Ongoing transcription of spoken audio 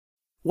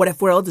What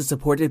If World is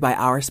supported by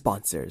our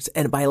sponsors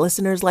and by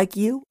listeners like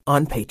you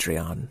on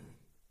Patreon.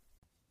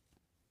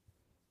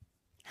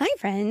 Hi,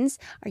 friends.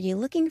 Are you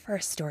looking for a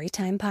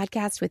storytime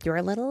podcast with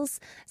your littles?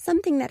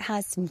 Something that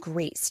has some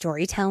great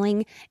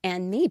storytelling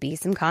and maybe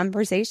some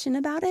conversation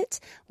about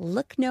it?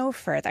 Look no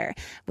further.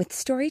 With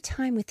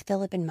Storytime with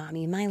Philip and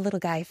Mommy, my little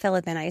guy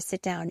Philip and I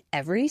sit down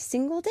every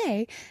single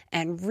day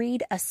and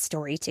read a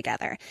story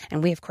together.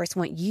 And we, of course,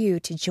 want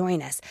you to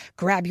join us.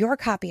 Grab your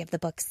copy of the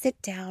book,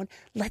 sit down,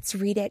 let's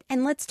read it,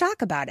 and let's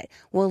talk about it.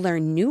 We'll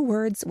learn new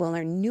words, we'll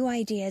learn new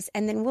ideas,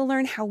 and then we'll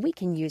learn how we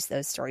can use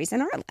those stories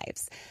in our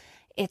lives.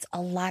 It's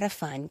a lot of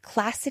fun.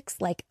 Classics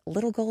like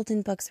Little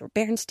Golden Books or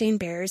Berenstain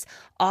Bears,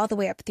 all the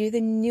way up through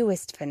the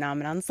newest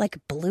phenomenons like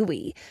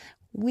Bluey.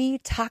 We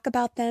talk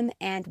about them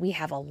and we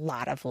have a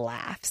lot of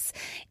laughs.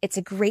 It's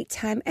a great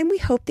time and we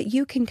hope that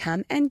you can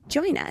come and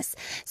join us.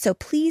 So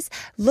please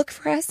look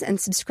for us and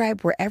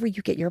subscribe wherever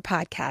you get your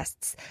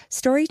podcasts.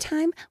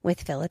 Storytime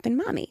with Philip and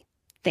Mommy.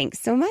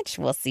 Thanks so much.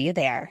 We'll see you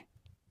there.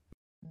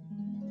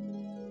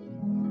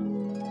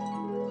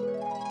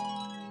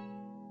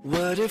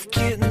 What if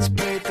kittens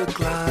played the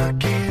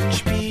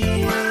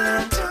glockenspiel?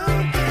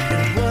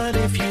 And what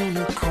if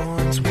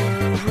unicorns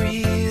were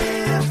real?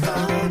 If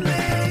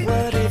only.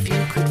 What if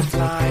you could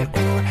fly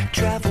or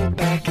travel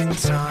back in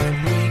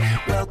time? We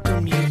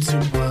welcome you to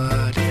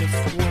What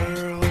If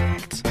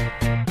World.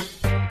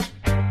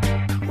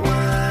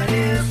 What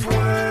If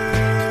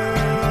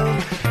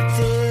World?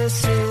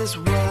 This is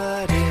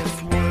What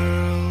If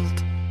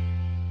World.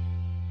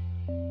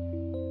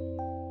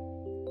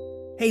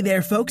 Hey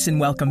there, folks, and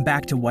welcome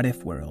back to What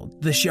If World,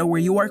 the show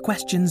where your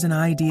questions and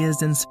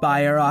ideas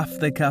inspire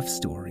off-the-cuff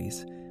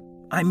stories.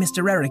 I'm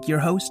Mr. Eric, your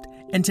host,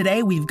 and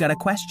today we've got a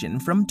question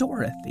from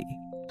Dorothy.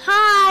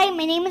 Hi,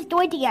 my name is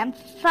Dorothy. I'm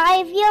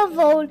 5 years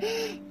old,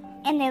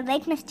 and I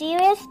like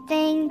mysterious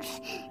things.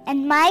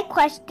 And my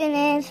question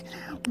is,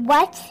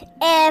 what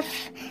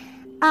if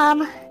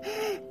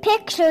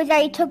pictures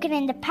that you taken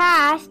in the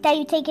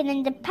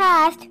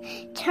past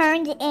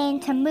turned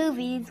into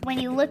movies when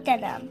you looked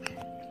at them?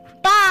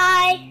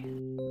 Bye!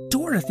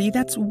 Dorothy,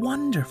 that's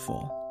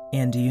wonderful.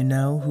 And do you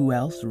know who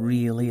else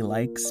really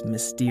likes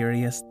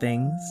mysterious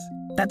things?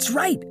 That's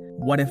right!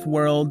 What If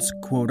World's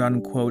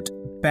quote-unquote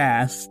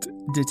best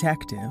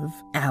detective,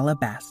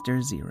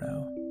 Alabaster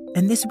Zero.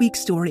 And this week's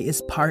story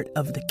is part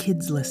of the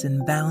Kids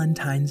Listen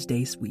Valentine's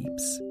Day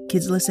sweeps.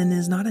 Kids Listen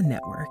is not a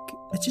network.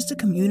 It's just a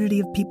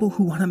community of people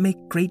who want to make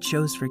great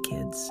shows for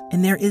kids.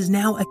 And there is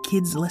now a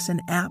Kids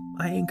Listen app.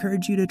 I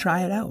encourage you to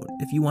try it out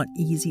if you want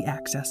easy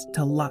access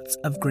to lots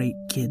of great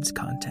kids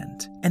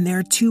content. And there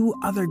are 2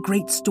 other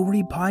great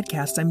story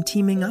podcasts I'm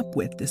teaming up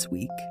with this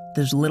week.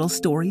 There's Little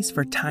Stories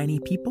for Tiny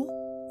People,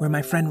 where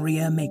my friend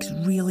Rhea makes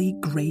really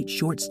great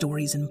short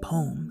stories and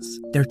poems.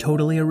 They're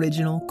totally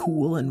original,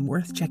 cool, and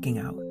worth checking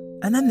out.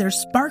 And then there's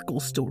Sparkle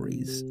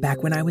Stories.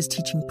 Back when I was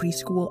teaching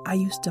preschool, I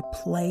used to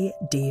play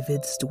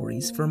David's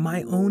stories for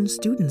my own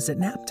students at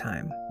nap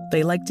time.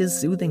 They liked his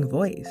soothing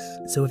voice.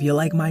 So if you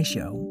like my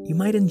show, you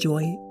might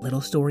enjoy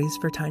Little Stories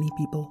for Tiny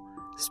People,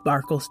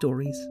 Sparkle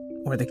Stories,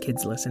 or the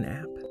Kids Listen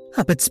app.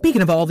 But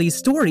speaking of all these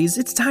stories,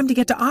 it's time to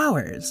get to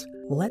ours.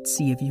 Let's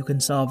see if you can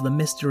solve the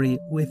mystery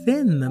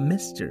within the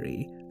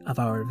mystery of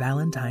our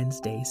Valentine's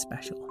Day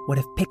special. What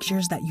if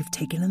pictures that you've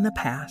taken in the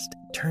past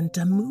turned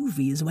to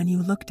movies when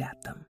you looked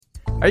at them?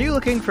 Are you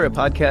looking for a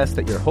podcast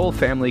that your whole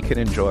family can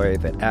enjoy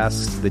that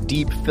asks the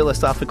deep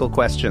philosophical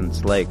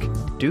questions like,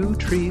 do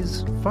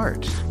trees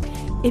fart?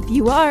 If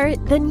you are,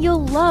 then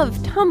you'll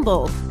love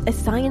Tumble, a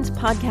science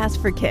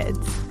podcast for kids.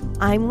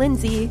 I'm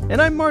Lindsay. And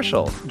I'm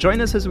Marshall.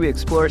 Join us as we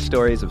explore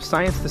stories of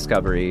science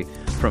discovery,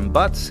 from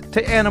butts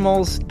to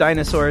animals,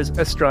 dinosaurs,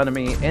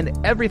 astronomy, and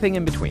everything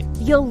in between.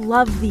 You'll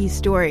love these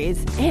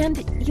stories,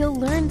 and you'll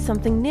learn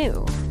something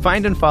new.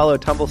 Find and follow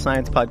Tumble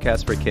Science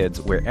Podcast for Kids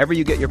wherever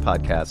you get your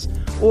podcasts,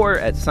 or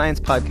at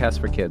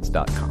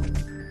sciencepodcastforkids.com.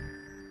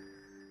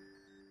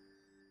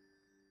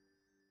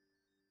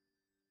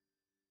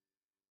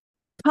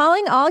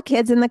 Calling all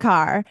kids in the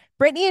car.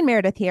 Brittany and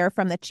Meredith here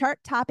from the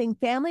chart-topping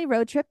Family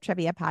Road Trip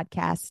Trivia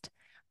Podcast.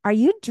 Are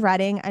you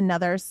dreading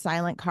another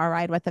silent car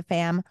ride with the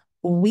fam?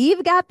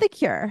 We've got the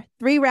cure.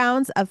 3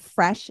 rounds of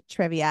fresh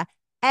trivia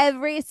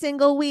every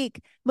single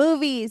week.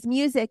 Movies,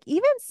 music,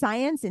 even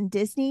science and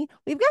Disney.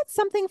 We've got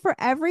something for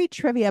every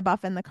trivia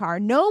buff in the car.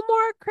 No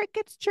more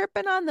crickets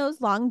chirping on those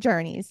long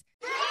journeys.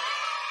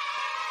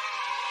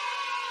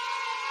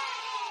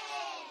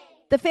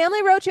 The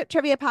Family Road Trip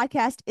Trivia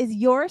Podcast is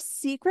your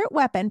secret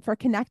weapon for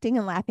connecting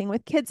and laughing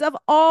with kids of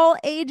all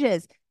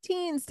ages.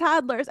 Teens,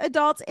 toddlers,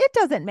 adults, it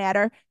doesn't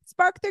matter.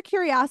 Spark their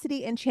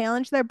curiosity and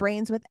challenge their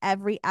brains with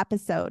every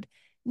episode.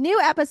 New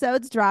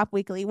episodes drop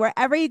weekly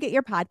wherever you get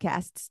your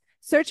podcasts.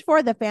 Search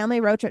for the Family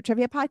Road Trip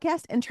Trivia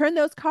Podcast and turn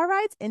those car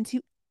rides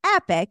into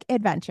epic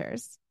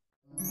adventures.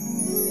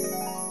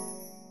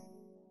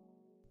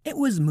 It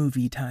was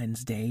Movie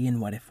Times Day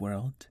in What If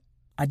World.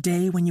 A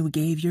day when you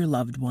gave your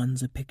loved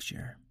ones a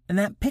picture. And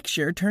that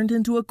picture turned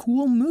into a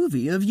cool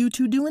movie of you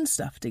 2 doing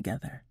stuff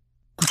together.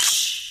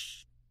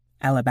 Whoosh!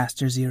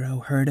 Alabaster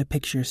Zero heard a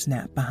picture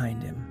snap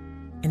behind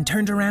him. and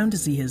turned around to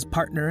see his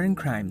partner in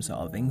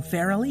crime-solving,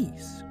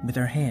 Fairelise, with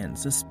her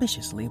hands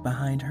suspiciously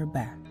behind her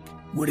back.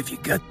 What have you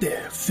got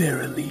there,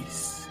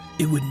 Fairelise?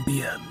 It wouldn't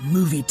be a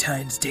Movie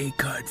Times Day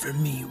card for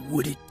me,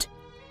 would it?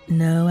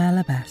 No,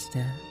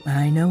 Alabaster.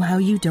 I know how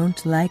you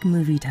don't like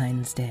Movie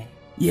Times Day.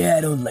 Yeah,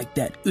 I don't like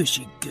that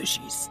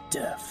ushy-gushy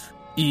stuff.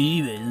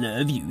 Eve, I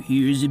love you.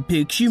 Here's a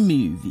picture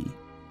movie.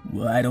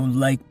 Well, I don't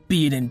like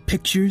being in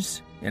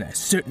pictures, and I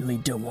certainly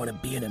don't want to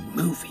be in a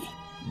movie.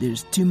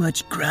 There's too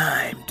much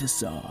crime to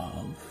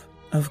solve.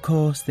 Of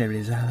course there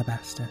is,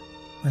 Alabaster.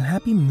 Well,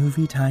 happy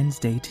Movie Times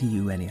Day to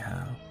you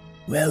anyhow.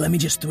 Well, let me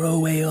just throw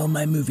away all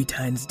my Movie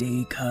Times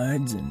Day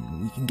cards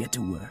and we can get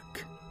to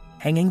work.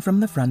 Hanging from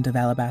the front of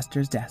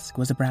Alabaster's desk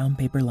was a brown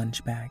paper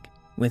lunch bag,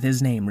 with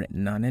his name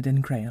written on it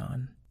in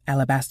crayon.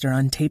 Alabaster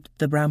untaped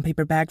the brown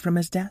paper bag from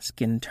his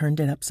desk and turned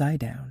it upside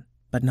down,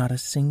 but not a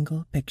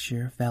single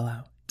picture fell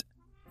out.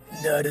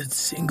 Not a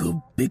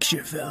single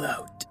picture fell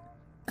out.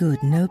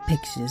 Good, no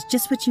pictures,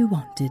 just what you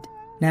wanted.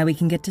 Now we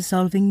can get to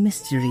solving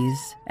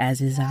mysteries,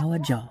 as is our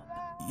job.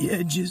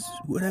 Yeah, just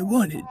what I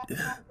wanted.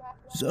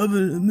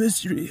 Solving a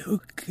mystery,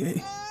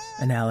 okay.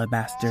 And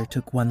Alabaster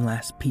took one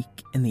last peek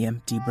in the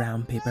empty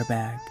brown paper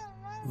bag.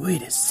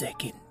 Wait a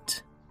second.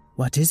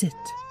 What is it?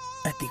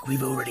 I think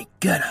we've already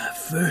got our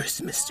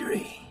first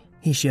mystery.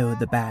 He showed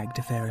the bag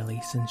to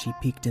Fairelise and she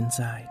peeked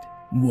inside.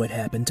 What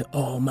happened to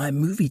all my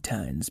Movie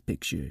Times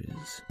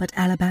pictures? But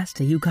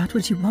Alabaster, you got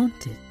what you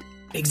wanted.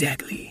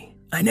 Exactly.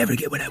 I never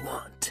get what I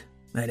want.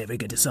 I never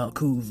get to solve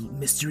cool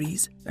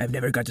mysteries. I've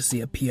never got to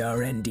see a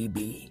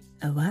PRNDB.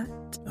 A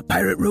what? A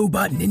pirate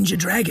robot ninja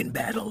dragon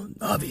battle,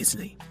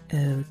 obviously.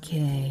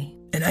 Okay.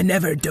 And I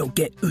never don't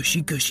get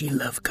ushy-gushy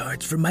love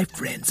cards from my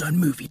friends on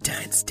Movie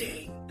Times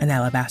Day. And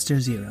Alabaster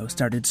Zero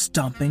started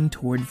stomping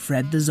toward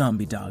Fred the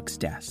Zombie Dog's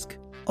desk.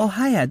 Oh,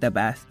 hi,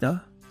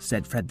 Alabaster,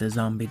 said Fred the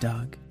Zombie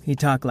Dog. He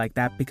talked like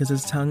that because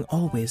his tongue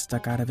always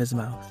stuck out of his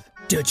mouth.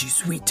 Don't you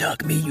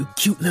sweet-talk me, you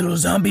cute little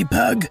zombie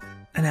pug!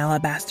 And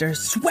Alabaster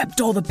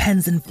swept all the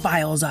pens and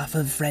files off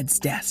of Fred's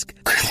desk.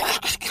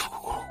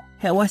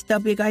 Hey, what's the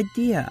big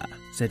idea?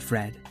 Said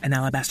Fred, and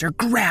Alabaster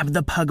grabbed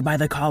the pug by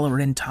the collar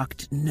and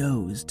talked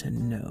nose to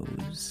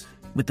nose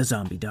with the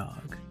zombie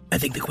dog. I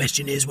think the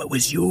question is, what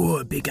was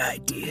your big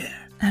idea?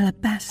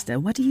 Alabaster,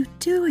 what are you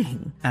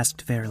doing?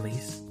 Asked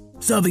Fairelise.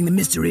 Solving the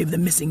mystery of the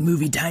missing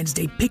Movie Times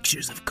Day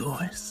pictures, of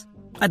course.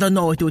 I don't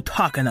know what you're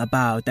talking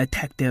about,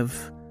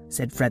 detective,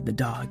 said Fred the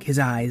dog, his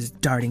eyes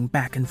darting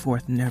back and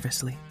forth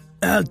nervously.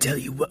 I'll tell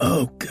you what.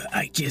 Oh, God,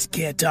 I just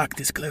can't talk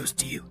this close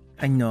to you.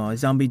 I know,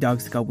 zombie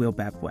dogs got real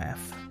bad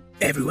breath.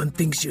 Everyone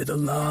thinks you're the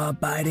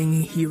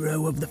law-abiding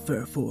hero of the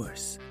Fur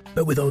Force.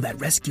 But with all that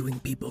rescuing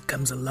people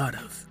comes a lot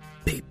of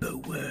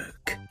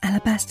paperwork.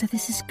 Alabaster,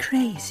 this is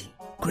crazy.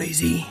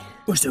 Crazy?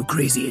 Or so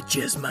crazy it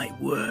just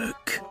might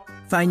work.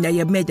 Fine, I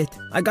admit it.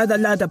 I got a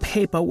lot of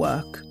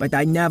paperwork, but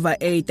I never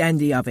ate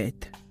any of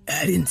it.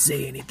 I didn't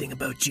say anything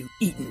about you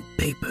eating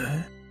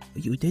paper.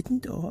 You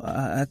didn't? Or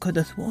I could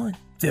have sworn.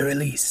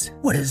 Fairelise,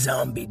 what do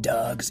zombie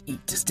dogs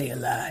eat to stay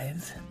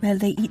alive? Well,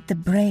 they eat the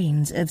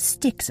brains of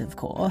sticks, of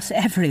course.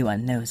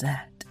 Everyone knows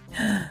that.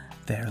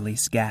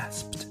 Fairelise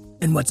gasped.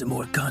 And what's a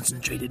more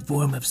concentrated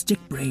form of stick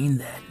brain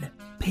than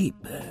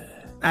paper?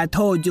 I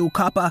told you,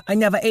 copper, I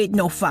never ate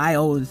no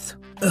files.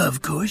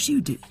 Of course you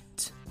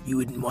didn't. You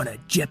wouldn't want to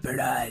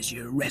jeopardize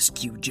your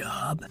rescue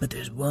job. But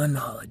there's one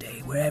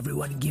holiday where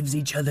everyone gives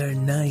each other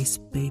nice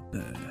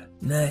paper.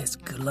 Nice,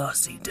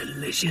 glossy,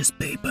 delicious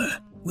paper.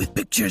 With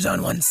pictures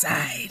on one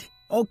side.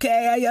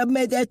 Okay, I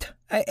admit it.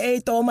 I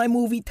ate all my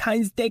Movie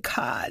Times Day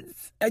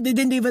cards. I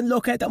didn't even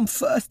look at them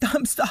first.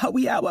 I'm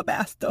sorry,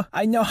 Alabaster.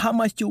 I know how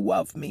much you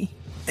love me.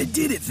 I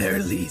did it,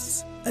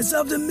 Fairelise. I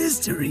solved a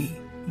mystery.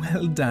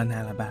 Well done,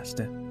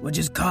 Alabaster. Well,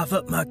 just cough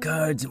up my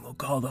cards and we'll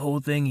call the whole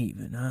thing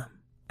even, huh?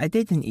 I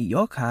didn't eat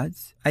your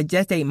cards. I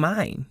just ate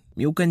mine.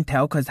 You can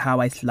tell 'cause how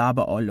I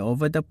slobber all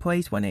over the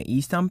place when I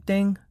eat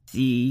something.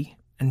 See?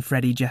 And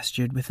Freddy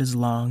gestured with his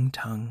long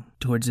tongue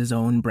towards his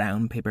own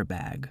brown paper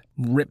bag,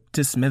 ripped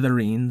to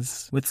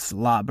smithereens with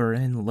slobber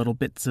and little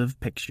bits of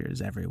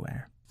pictures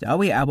everywhere.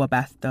 Sorry,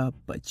 Alabaster,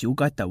 but you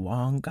got the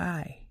wrong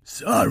guy.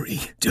 Sorry?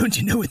 Don't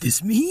you know what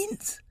this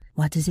means?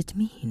 What does it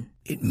mean?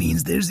 It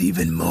means there's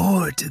even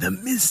more to the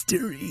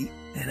mystery,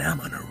 and I'm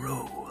on a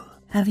roll.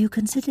 Have you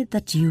considered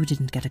that you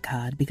didn't get a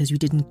card because you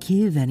didn't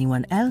give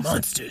anyone else?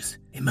 Monsters.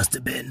 It must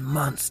have been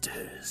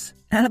monsters.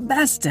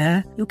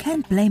 Alabaster, you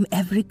can't blame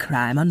every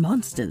crime on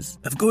monsters.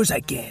 Of course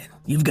I can.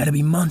 You've got to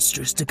be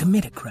monstrous to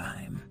commit a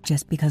crime.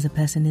 Just because a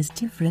person is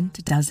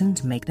different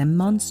doesn't make them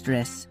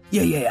monstrous.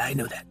 Yeah, I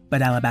know that.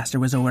 But Alabaster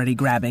was already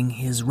grabbing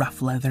his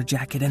rough leather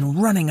jacket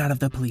and running out of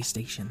the police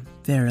station.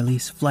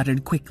 Fairelise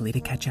fluttered quickly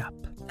to catch up.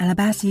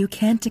 Alabaster, you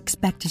can't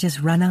expect to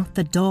just run out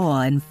the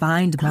door and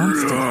find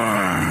monsters.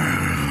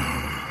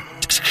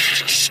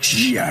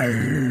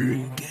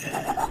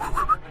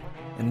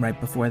 and right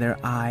before their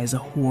eyes, a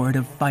horde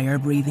of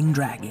fire-breathing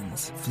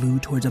dragons flew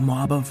towards a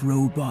mob of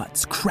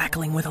robots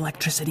crackling with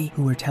electricity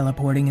who were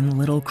teleporting in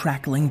little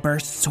crackling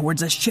bursts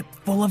towards a ship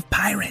full of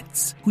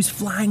pirates, whose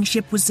flying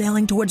ship was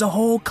sailing towards a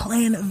whole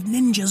clan of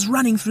ninjas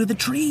running through the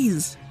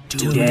trees.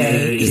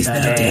 Today is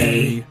the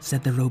day,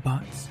 said the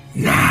robots.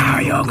 Now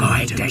you're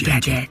going to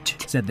get it,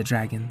 said the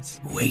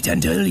dragons. Wait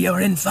until you're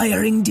in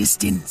firing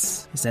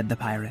distance, said the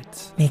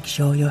pirates. Make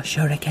sure your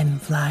shuriken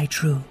fly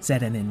true,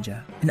 said a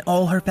ninja. And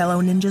all her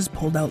fellow ninjas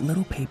pulled out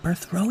little paper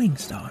throwing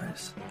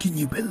stars. Can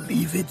you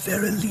believe it,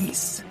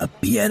 Verilise? A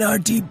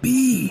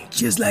PNRTB,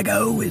 just like I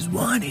always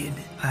wanted.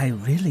 I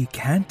really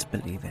can't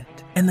believe it.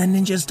 And the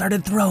ninjas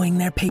started throwing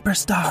their paper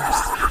stars.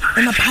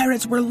 And the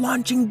pirates were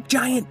launching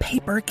giant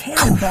paper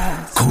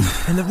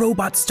cannonballs. And the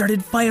robots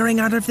started firing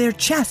out of their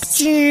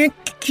chests.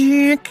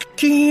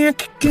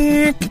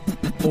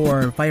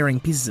 Or firing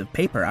pieces of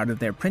paper out of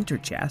their printer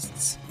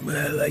chests.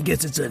 Well, I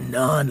guess it's a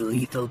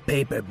non-lethal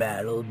paper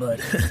battle,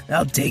 but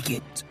I'll take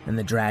it. And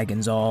the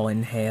dragons all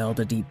inhaled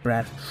a deep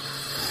breath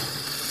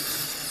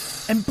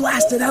and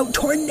blasted out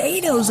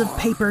tornadoes of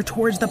paper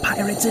towards the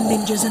pirates and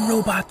ninjas and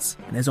robots.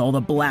 And as all the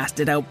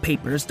blasted out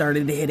paper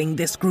started hitting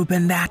this group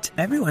and that,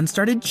 everyone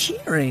started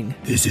cheering.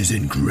 This is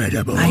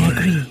incredible. I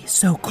agree,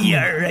 so cool.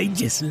 Yeah, I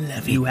just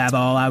love it. You have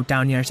all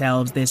outdone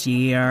yourselves this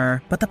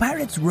year. But the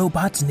pirates,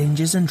 robots,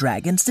 ninjas, and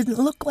dragons didn't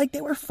look like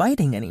they were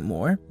fighting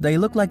anymore. They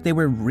looked like they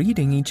were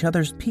reading each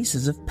other's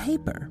pieces of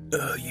paper.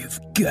 Oh, you've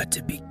got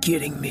to be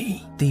kidding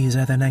me. These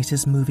are the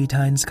nicest movie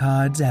times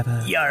cards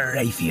ever. Yeah,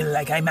 I feel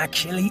like I'm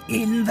actually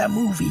in the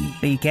movie.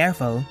 Be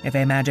careful. If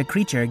a magic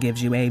creature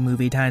gives you a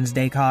Movie Times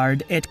Day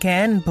card, it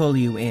can pull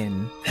you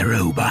in. The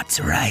robot's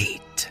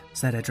right,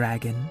 said a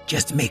dragon.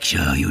 Just make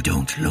sure you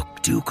don't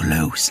look too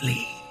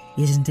closely.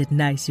 Isn't it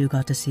nice you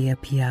got to see a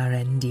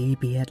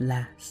PRNDB at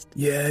last?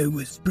 Yeah, it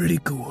was pretty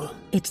cool.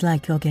 It's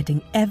like you're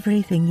getting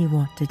everything you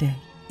want today.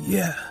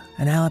 Yeah.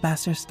 And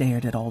Alabaster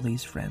stared at all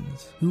these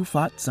friends, who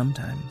fought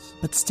sometimes,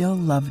 but still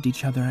loved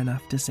each other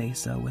enough to say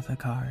so with a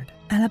card.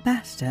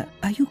 Alabaster,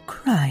 are you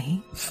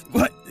crying?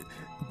 What?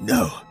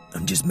 No,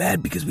 I'm just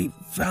mad because we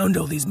found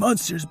all these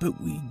monsters,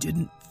 but we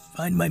didn't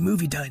find my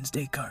Movie Times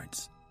Day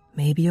cards.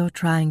 Maybe you're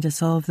trying to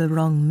solve the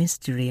wrong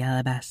mystery,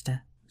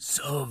 Alabaster.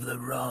 Solve the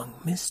wrong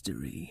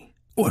mystery?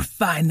 Or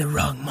find the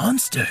wrong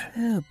monster?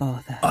 Oh,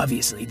 bother.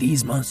 Obviously,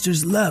 these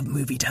monsters love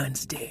Movie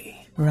Times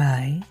Day.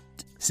 Right.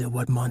 So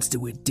what monster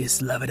would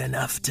dislove it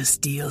enough to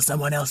steal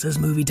someone else's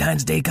Movie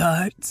Times Day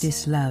cards?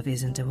 Dislove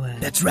isn't a word.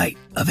 That's right,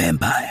 a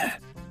vampire.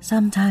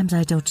 Sometimes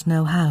I don't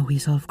know how we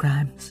solve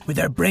crimes. With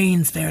our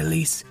brains,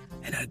 Fairlease,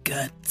 and our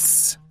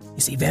guts. You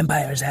see,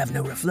 vampires have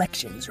no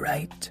reflections,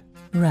 right?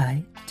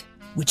 Right.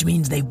 Which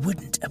means they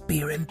wouldn't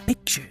appear in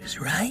pictures,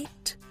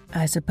 right?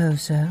 I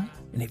suppose so.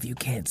 And if you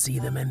can't see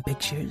them in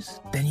pictures,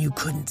 then you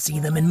couldn't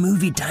see them in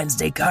Movie Times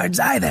Day cards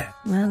either.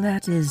 Well,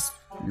 that is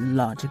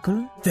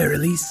logical.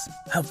 Fairlease,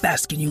 how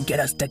fast can you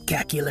get us to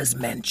Cacula's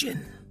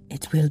mansion?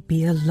 It will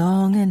be a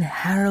long and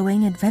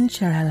harrowing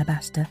adventure,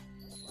 Alabaster.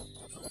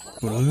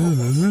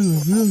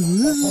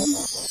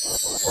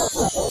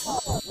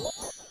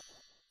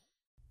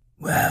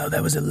 Wow,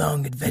 that was a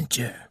long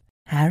adventure.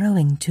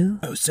 Harrowing, too.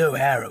 Oh, so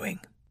harrowing.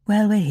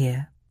 Well, we're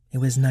here. It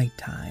was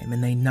nighttime,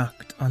 and they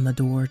knocked on the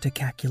door to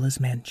Cacula's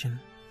mansion.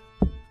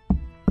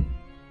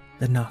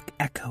 The knock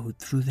echoed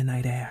through the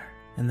night air,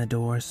 and the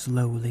door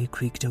slowly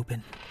creaked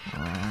open.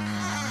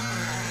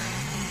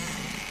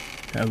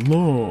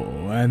 Hello,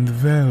 and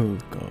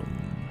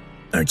welcome.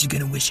 Aren't you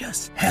gonna wish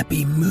us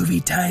Happy Movie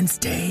Times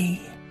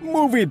Day?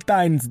 Movie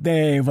Times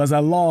Day was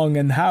a long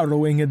and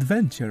harrowing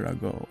adventure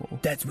ago.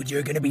 That's what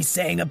you're gonna be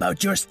saying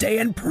about your stay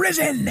in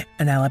prison!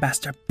 An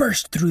Alabaster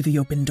burst through the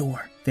open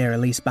door,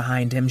 Fairlease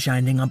behind him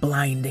shining a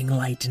blinding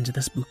light into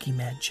the spooky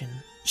mansion.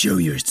 Show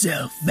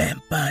yourself,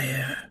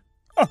 vampire.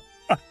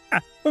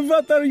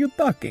 What are you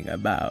talking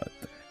about?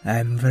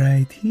 I'm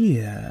right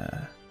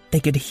here.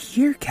 They could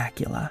hear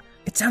Cacula.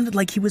 It sounded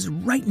like he was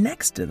right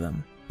next to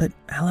them, but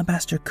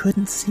Alabaster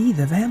couldn't see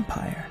the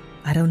vampire.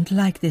 I don't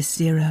like this,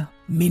 Zero.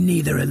 Me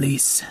neither,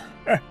 Elise.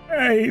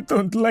 I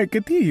don't like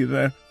it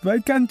either. Why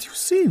can't you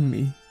see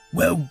me?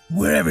 Well,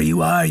 wherever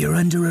you are, you're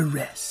under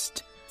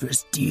arrest for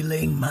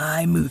stealing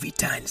my Movie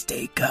Times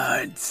Day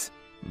cards.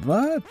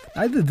 What?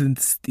 I didn't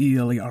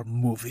steal your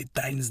Movie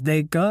Times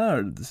Day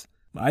cards.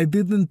 I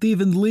didn't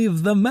even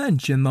leave the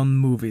mansion on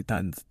Movie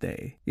Times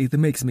Day. It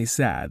makes me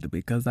sad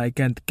because I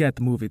can't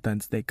get Movie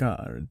Times Day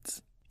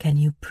cards. Can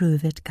you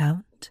prove it,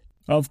 Count?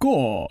 Of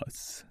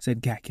course,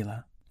 said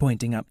Cacula,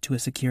 pointing up to a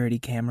security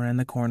camera in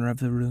the corner of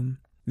the room.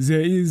 There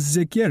is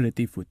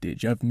security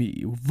footage of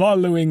me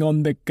wallowing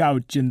on the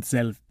couch in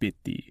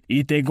self-pity,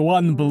 eating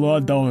one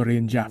blood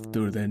orange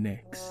after the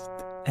next.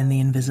 And the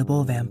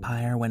invisible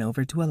vampire went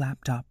over to a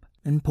laptop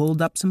and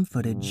pulled up some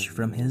footage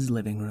from his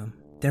living room.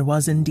 There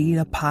was indeed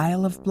a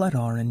pile of blood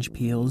orange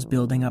peels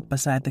building up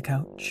beside the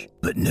couch.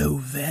 But no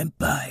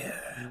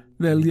vampire.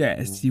 Well,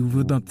 yes, you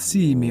would not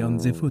see me on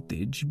the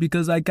footage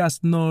because I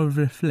cast no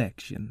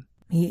reflection.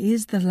 He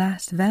is the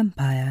last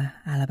vampire,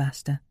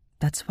 Alabaster.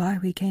 That's why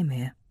we came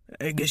here.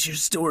 I guess your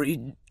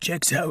story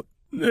checks out.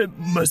 It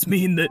must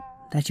mean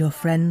That your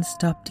friends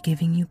stopped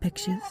giving you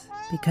pictures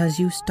because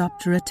you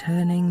stopped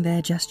returning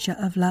their gesture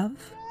of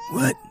love?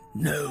 What?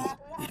 No.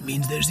 It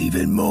means there's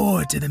even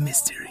more to the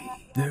mystery.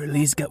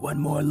 Verly's got one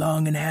more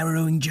long and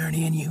harrowing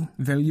journey in you.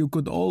 Well, you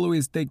could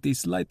always take the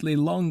slightly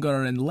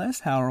longer and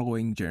less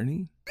harrowing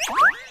journey.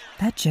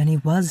 That journey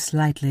was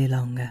slightly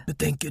longer. But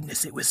thank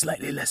goodness it was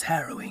slightly less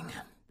harrowing.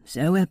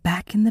 So we're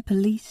back in the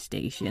police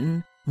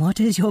station. What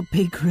is your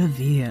big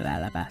reveal,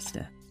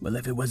 Alabaster? Well,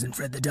 if it wasn't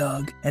Fred the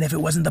dog, and if it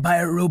wasn't the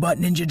pirate robot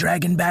ninja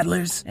dragon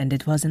battlers, And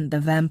it wasn't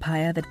the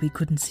vampire that we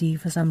couldn't see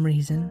for some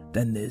reason?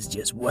 then there's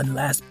just one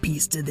last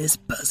piece to this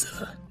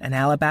puzzle. And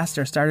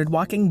Alabaster started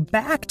walking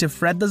back to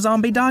Fred the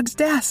zombie dog's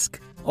desk.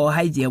 Oh,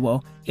 hi,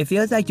 Zero. It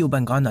feels like you've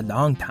been gone a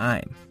long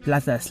time,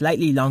 plus a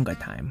slightly longer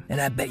time.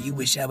 And I bet you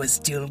wish I was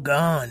still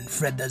gone,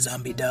 Fred the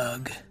zombie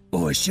dog.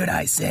 Or should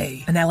I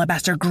say... And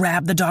Alabaster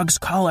grabbed the dog's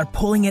collar,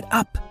 pulling it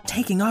up,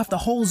 taking off the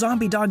whole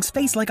zombie dog's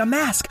face like a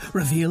mask,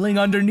 revealing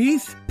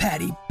underneath...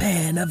 Patty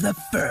Pan of the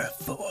Fur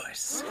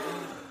Force.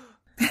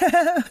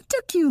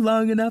 Took you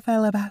long enough,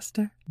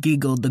 Alabaster,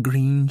 giggled the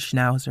green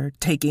schnauzer,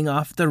 taking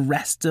off the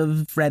rest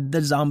of Fred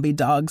the zombie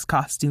dog's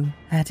costume.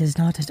 That is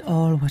not at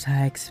all what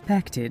I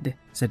expected,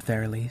 said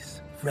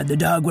Fairlies. Fred the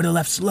dog would have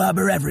left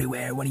slobber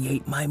everywhere when he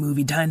ate my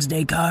Movie Times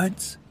Day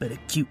cards, but a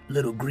cute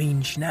little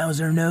green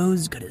schnauzer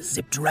nose could have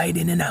zipped right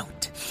in and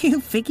out.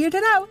 You figured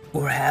it out.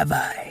 Or have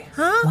I?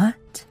 Huh?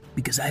 What?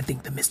 Because I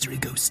think the mystery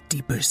goes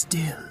deeper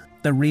still.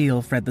 The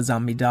real Fred the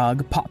zombie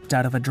dog popped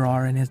out of a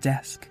drawer in his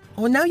desk.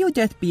 Oh, now you're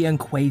just being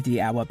crazy,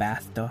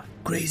 Alabaster.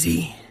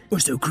 Crazy? Or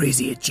so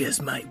crazy it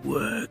just might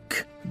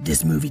work.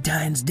 This Movie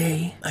Times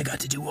Day, I got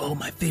to do all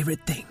my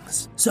favorite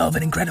things. Solve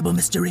an incredible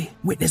mystery,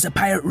 witness a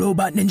pirate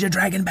robot ninja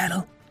dragon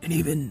battle, and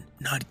even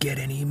not get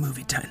any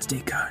Movie Times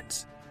Day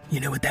cards.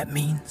 You know what that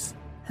means?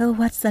 Oh,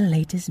 what's the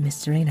latest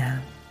mystery now?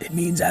 It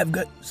means I've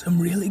got some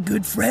really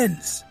good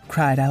friends,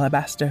 cried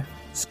Alabaster,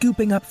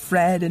 scooping up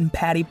Fred and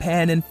Patty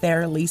Pan and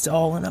Fairlies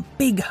all in a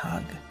big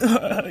hug.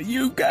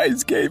 You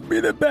guys gave me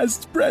the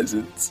best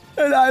presents,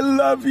 and I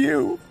love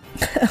you.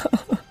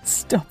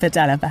 Stop it,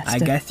 Alabaster. I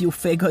guess you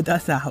figured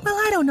us out. Well,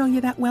 I don't know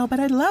you that well, but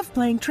I love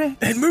playing tricks.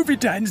 And Movie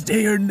Times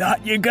Day or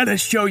not, you gotta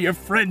show your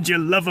friends you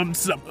love them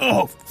some.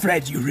 Oh,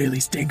 Fred, you really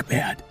stink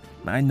bad.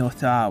 I'm no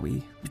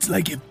sorry. It's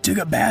like you took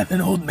a bath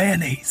in old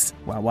mayonnaise.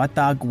 Well, what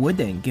dog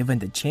wouldn't, given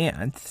the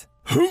chance?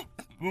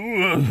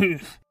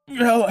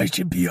 Well, I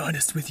should be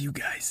honest with you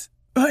guys.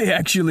 I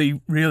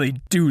actually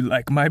really do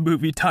like my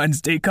Movie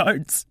Times Day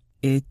cards.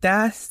 Is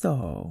that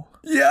so?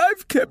 Yeah,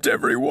 I've kept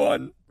every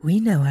one. We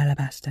know,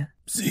 Alabaster.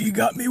 So you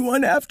got me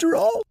one after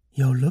all?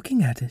 You're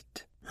looking at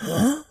it.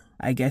 Huh?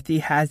 I guess he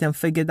hasn't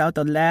figured out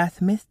the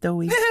last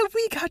mystery.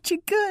 We got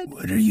you good.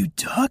 What are you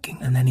talking?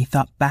 And then he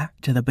thought back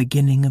to the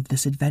beginning of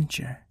this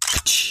adventure.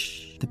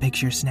 The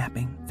picture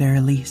snapping,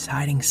 Fairlies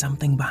hiding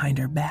something behind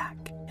her back.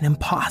 An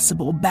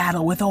impossible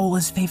battle with all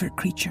his favorite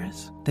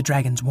creatures. The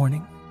dragon's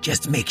warning.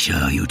 Just make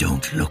sure you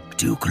don't look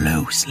too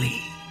closely.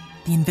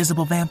 The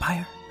invisible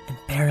vampire. And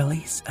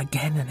Fairlies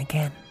again and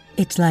again.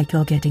 It's like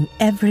you're getting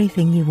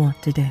everything you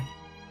want today.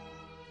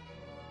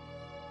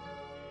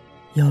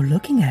 You're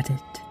looking at it.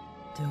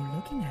 You're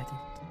looking at it.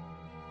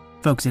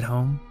 Folks at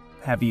home,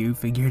 have you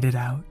figured it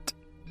out?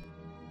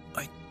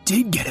 I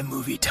did get a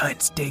Movie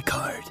Times Day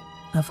card.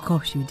 Of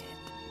course you did.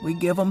 We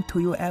give them to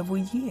you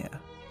every year.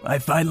 I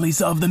finally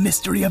solved the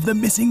mystery of the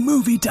missing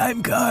movie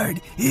time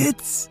card.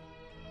 It's...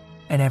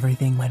 And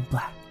everything went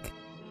black.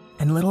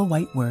 And little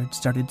white words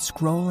started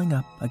scrolling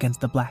up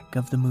against the black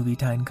of the movie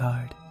time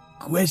card.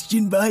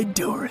 Question by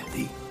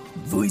Dorothy.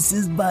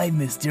 Voices by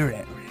Mr.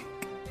 Eric.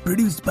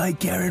 Produced by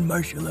Karen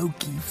Marshall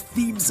O'Keefe.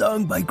 Theme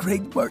song by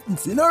Craig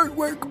Martinson.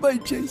 Artwork by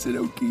Jason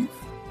O'Keefe.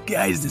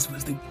 Guys, this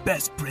was the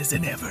best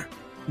present ever.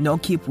 No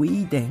keep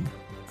reading.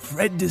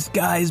 Fred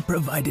Disguise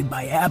provided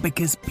by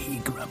Abacus P.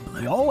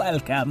 Grumbler. You're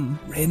welcome.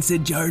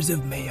 Rancid jars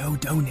of mayo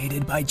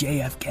donated by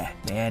JF Cat.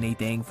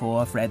 Anything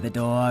for Fred the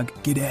dog.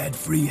 Get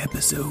ad-free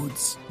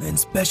episodes and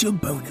special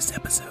bonus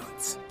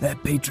episodes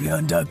at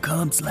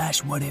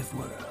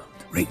patreon.com/whatifworld.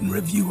 Rate and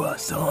review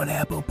us on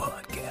Apple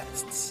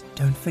Podcasts.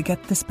 Don't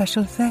forget the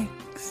special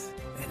thanks.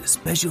 And a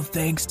special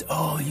thanks to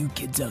all you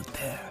kids out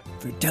there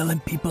for telling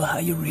people how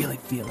you really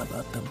feel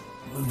about them.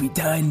 Movie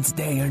Times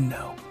Day or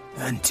no.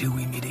 Until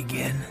we meet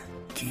again,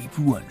 keep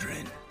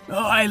wondering.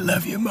 Oh, I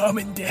love you, Mom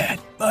and Dad.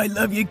 I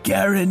love you,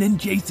 Karen and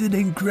Jason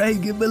and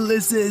Craig and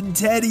Melissa and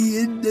Teddy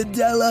and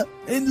Adela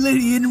and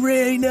Lydia and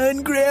Raina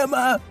and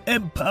Grandma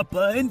and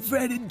Papa and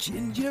Fred and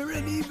Ginger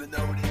and even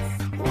Odin.